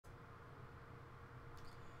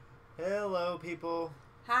Hello, people.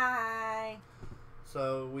 Hi.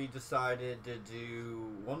 So we decided to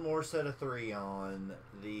do one more set of 3 on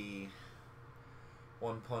the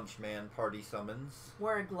One Punch Man party summons.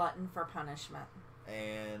 We're a glutton for punishment.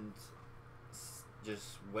 And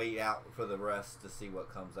just wait out for the rest to see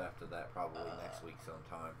what comes after that, probably next week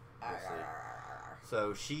sometime. We'll see.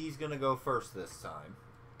 So she's going to go first this time.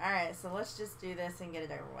 Alright, so let's just do this and get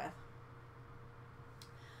it over with.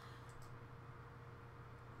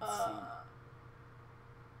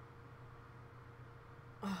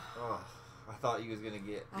 Oh, I thought you was going to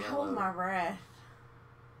get I yellow. hold my breath.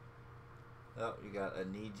 Oh, you got a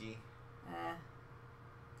Niji.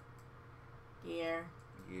 Gear.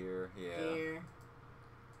 Gear, yeah. Gear.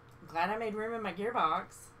 I'm glad I made room in my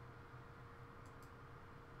gearbox.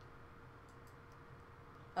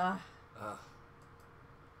 Oh,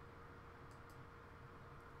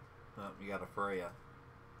 you got a Freya.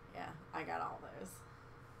 Yeah, I got all those.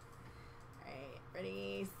 Alright,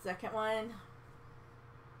 ready? Second one.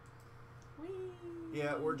 Whee!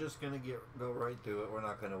 Yeah, we're just gonna go right through it. We're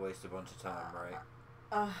not gonna waste a bunch of time, right?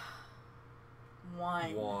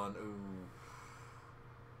 One. One. Ooh.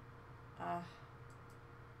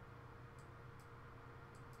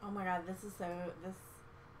 Oh my god, this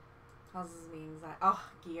causes me anxiety. Oh,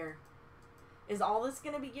 gear. Is all this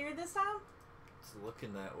gonna be geared this time? It's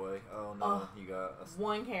looking that way. Oh no, you got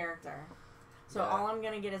one character. So yeah. all I'm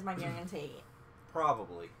gonna get is my guarantee.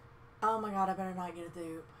 Probably. Oh my god, I better not get a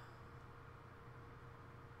dupe.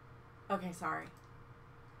 Okay, sorry.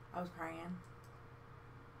 I was praying.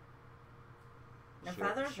 No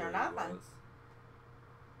feathers or nothing.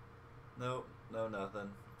 Nope, no nothing.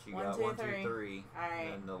 She One, got two, 1, 2, three. 3.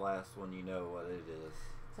 Alright. And the last one, you know what it is.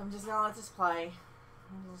 So I'm just gonna let this play.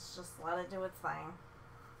 Let's just let it do its thing.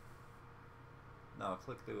 No,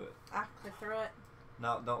 click through it. Click through it.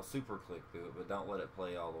 No, don't super click through it, but don't let it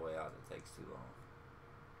play all the way out. It takes too long.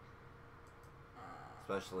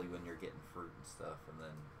 Especially when you're getting fruit and stuff, and then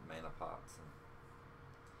mana pots and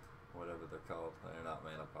whatever they're called. They're not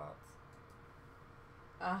mana pots.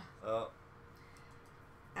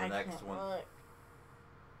 The next one. Look.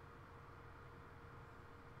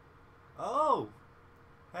 Oh!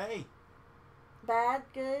 Hey! Bad,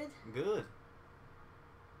 good? Good.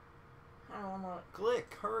 I don't want to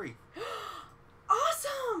Click, hurry.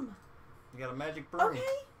 Awesome! You got a magic broom.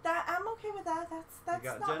 Okay, I'm okay with that. That's you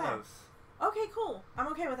got not Genos. bad. Okay, cool. I'm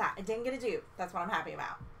okay with that. I didn't get a dupe. That's what I'm happy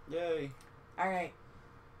about. Yay. Alright.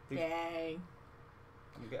 Yay.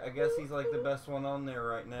 I guess he's like the best one on there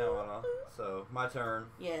right now, huh? So, my turn.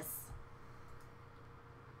 Yes.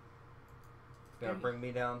 It's gonna bring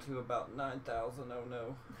me down to about 9,000. Oh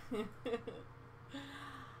no.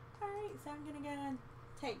 Alright, so I'm gonna go and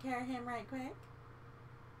take care of him right quick.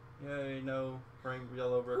 Yay, no. Bring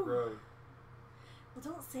Yellow Brick Road. Well,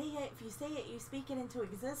 don't say it. If you say it, you speak it into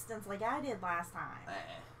existence like I did last time. Nah.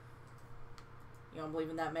 You don't believe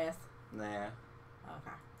in that mess? Nah.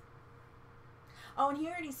 Okay. Oh, and he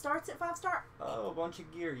already starts at 5-star? Oh, a bunch of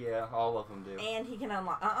gear. Yeah, all of them do. And he can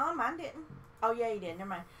unlock. Mine didn't. Oh, yeah, he did. Never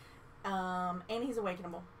mind. And he's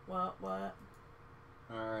awakenable. What?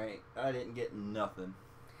 Alright. I didn't get nothing.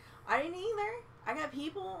 I didn't either. I got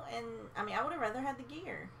people, and, I mean, I would have rather had the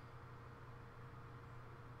gear.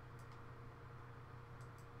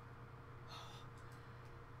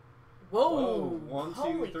 Whoa! 1, 2,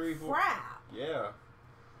 Holy 3, 4. crap! Yeah.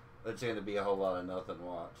 That's going to be a whole lot of nothing.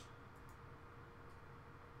 Watch.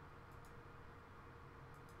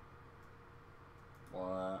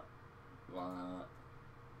 What?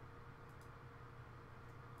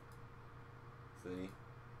 See?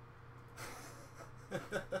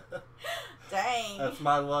 Dang. That's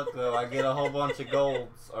my luck, though. I get a whole bunch of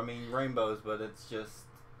golds. I mean, rainbows, but it's just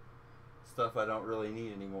stuff I don't really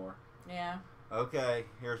need anymore. Yeah. Okay,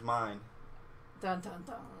 here's mine. Dun dun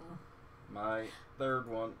dun. My third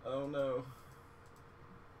one. Oh, no.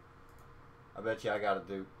 I bet you I got a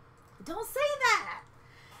dupe. Don't say that!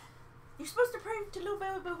 You're supposed to pray to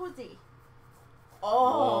Lubel Behuzi.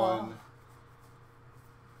 Oh.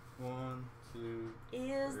 1, 2,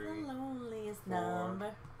 is 3, the loneliest 4,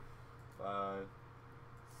 number. 5,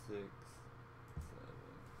 6, 7,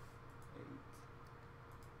 8,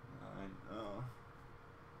 9. Oh.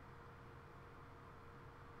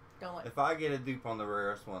 Don't let. If I get a dupe on the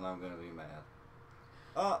rarest one, I'm gonna be mad.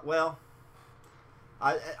 Well,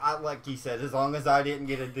 I like you said, as long as I didn't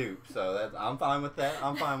get a dupe, so I'm fine with that.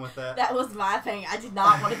 I'm fine with that. That was my thing. I did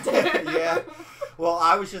not want to do. Yeah. Well,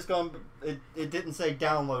 I was just going. It didn't say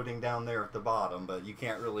downloading down there at the bottom, but you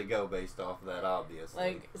can't really go based off of that, obviously.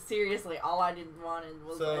 Like seriously, all I wanted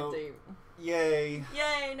was a dupe. Yay.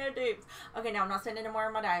 Yay, no dupes. Okay, now I'm not sending any more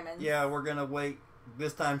of my diamonds. Yeah, we're gonna wait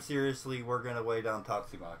this time, seriously, we're going to weigh down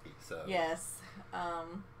Tatsumaki. So. Yes.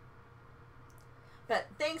 But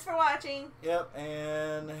thanks for watching. Yep,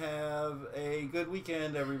 and have a good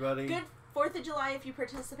weekend, everybody. Good 4th of July if you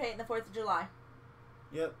participate in the 4th of July.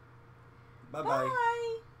 Yep. Bye-bye.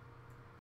 Bye.